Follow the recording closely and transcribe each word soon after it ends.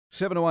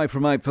7 away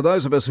from 8. For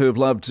those of us who have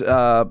loved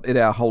it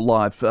our whole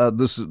life,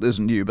 this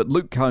isn't new, but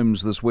Luke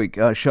Combs this week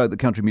showed that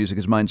country music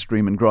is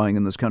mainstream and growing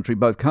in this country.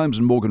 Both Combs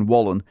and Morgan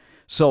Wallen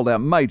sold out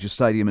major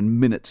stadium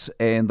in minutes,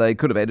 and they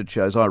could have added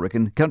shows, I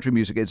reckon. Country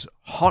music is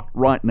hot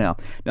right now.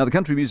 Now, the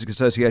Country Music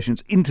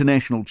Association's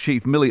international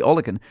chief, Millie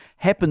Olykan,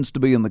 happens to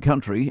be in the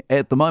country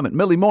at the moment.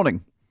 Millie,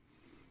 morning.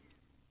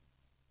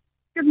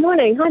 Good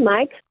morning. Hi,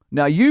 Mike.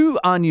 Now,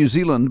 you are New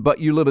Zealand, but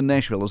you live in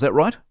Nashville, is that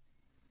right?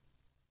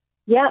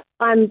 Yeah,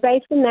 I'm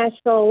based in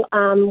Nashville,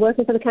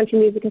 working for the Country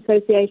Music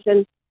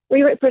Association.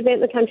 We represent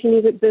the country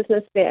music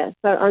business there.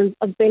 So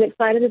I've been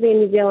excited to be in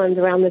New Zealand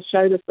around this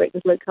show this week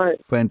with Luke Combs.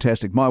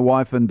 Fantastic. My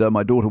wife and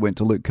my daughter went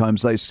to Luke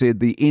Combs. They said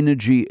the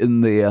energy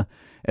in there,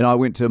 and I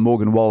went to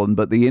Morgan Wallen,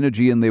 but the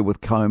energy in there with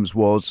Combs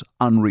was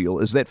unreal.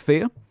 Is that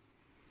fair?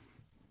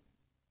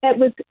 It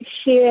was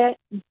sheer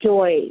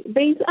joy.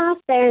 These are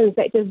fans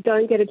that just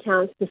don't get a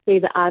chance to see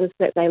the artists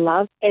that they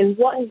love. And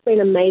what has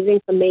been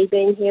amazing for me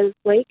being here this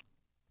week,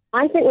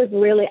 I think we've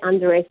really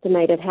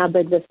underestimated how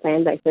big this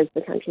fan base is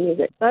for country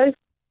music. Those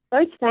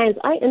fans,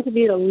 I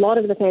interviewed a lot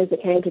of the fans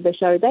that came to the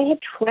show. They had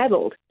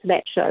travelled to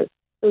that show.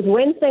 It was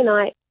Wednesday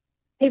night.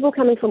 People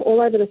coming from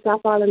all over the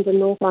South Island and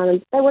North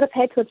Island. They would have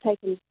had to have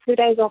taken 2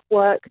 days off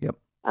work, Yep.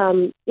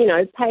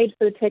 Paid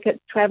for the tickets,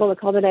 travel,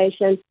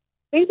 accommodation.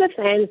 These are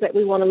fans that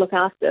we want to look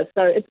after.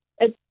 So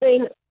it's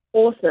been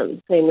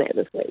awesome seeing that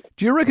this week.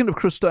 Do you reckon if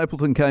Chris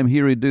Stapleton came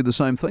here, he'd do the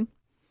same thing?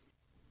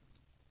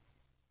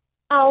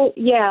 Oh,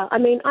 yeah. I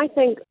mean, I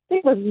think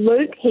with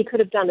Luke, he could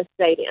have done a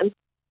stadium,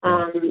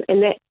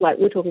 and that's like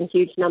we're talking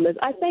huge numbers.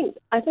 I think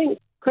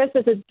Chris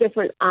is a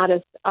different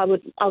artist. I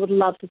would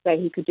love to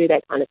say he could do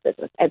that kind of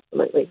business,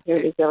 absolutely, here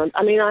in New Zealand.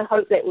 I mean, I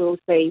hope that we'll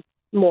see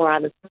more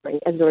artists coming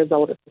as a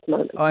result of this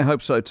moment. I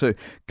hope so too.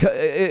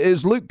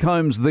 Is Luke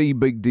Combs the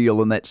big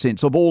deal in that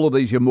sense? Of all of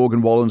these, your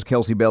Morgan Wallens,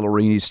 Kelsey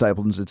Ballerini,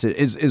 Stapletons, etc.,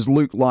 is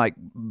Luke like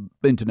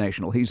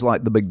international? He's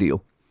like the big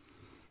deal.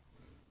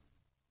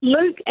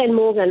 Luke and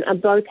Morgan are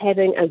both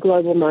having a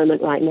global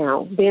moment right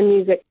now. Their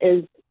music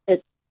is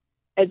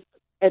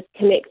it's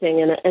connecting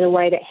in a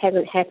way that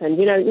hasn't happened.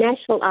 You know,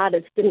 Nashville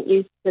artists didn't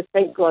used to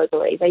think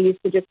globally. They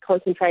used to just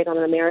concentrate on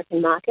an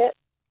American market.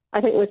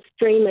 I think with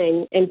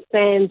streaming and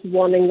fans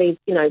wanting these,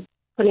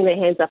 putting their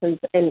hands up and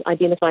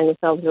identifying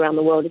themselves around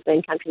the world as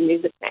being country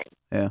music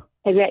fans,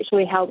 has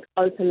actually helped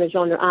open the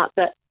genre up.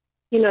 But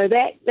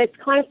that's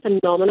kind of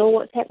phenomenal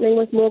what's happening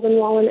with Morgan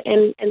Wallen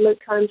and Luke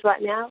Combs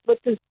right now,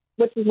 which is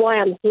why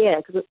I'm here,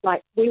 because it's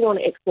like we want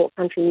to export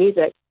country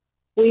music.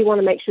 We want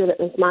to make sure that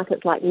those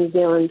markets like New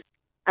Zealand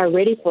are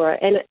ready for it.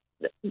 And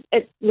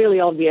it's really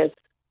obvious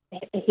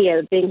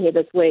being here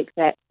this week,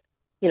 that,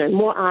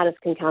 more artists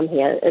can come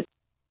here. It's,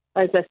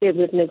 as I said,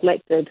 we've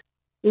neglected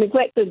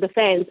the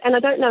fans. And I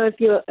don't know if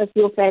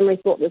your family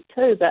thought this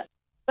too, but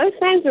those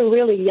fans are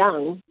really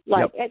young.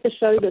 At the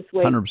show this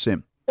week,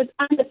 100%. It's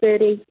under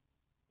 30s,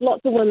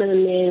 lots of women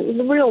and men. It was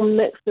a real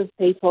mix of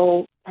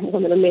people,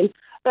 women and men.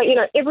 But,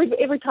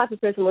 every type of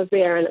person was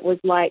there, and it was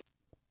like,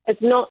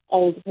 it's not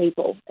old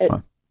people.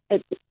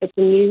 It's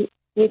the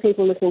new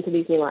people listening to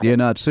these new artists. Yeah,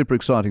 no, it's super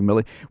exciting,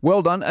 Millie.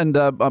 Well done, and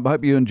I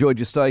hope you enjoyed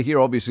your stay here.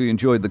 Obviously, you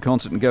enjoyed the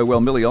concert and go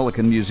well. Millie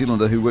Olykan, New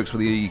Zealander, who works for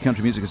the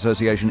Country Music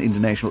Association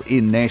International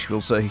in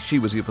Nashville, so she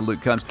was here for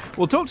Luke Combs.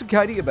 We'll talk to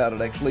Katie about it,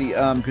 actually,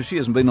 because she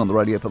hasn't been on the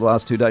radio for the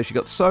last 2 days. She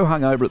got so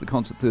hungover at the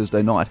concert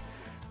Thursday night,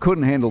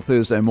 couldn't handle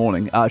Thursday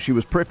morning. She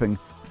was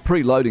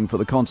preloading for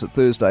the concert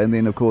Thursday, and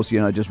then, of course,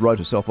 just wrote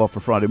herself off for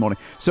Friday morning.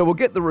 So we'll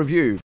get the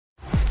review.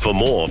 For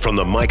more from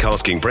the Mike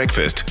Hosking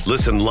Breakfast,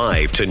 listen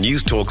live to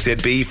News Talk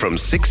ZB from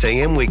 6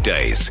 a.m.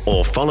 weekdays,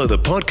 or follow the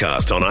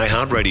podcast on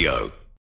iHeartRadio.